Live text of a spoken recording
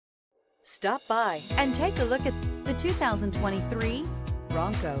Stop by and take a look at the 2023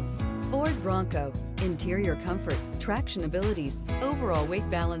 Bronco. Ford Bronco. Interior comfort, traction abilities, overall weight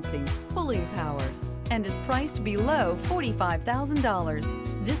balancing, pulling power, and is priced below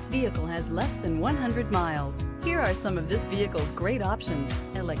 $45,000. This vehicle has less than 100 miles. Here are some of this vehicle's great options: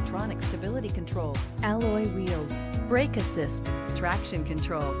 electronic stability control, alloy wheels, brake assist, traction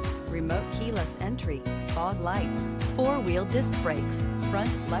control, remote keyless entry, fog lights, four-wheel disc brakes,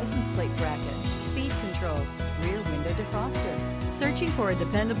 front license plate bracket, speed control, rear window defroster. Searching for a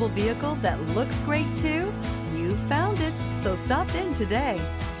dependable vehicle that looks great too? You found it, so stop in today.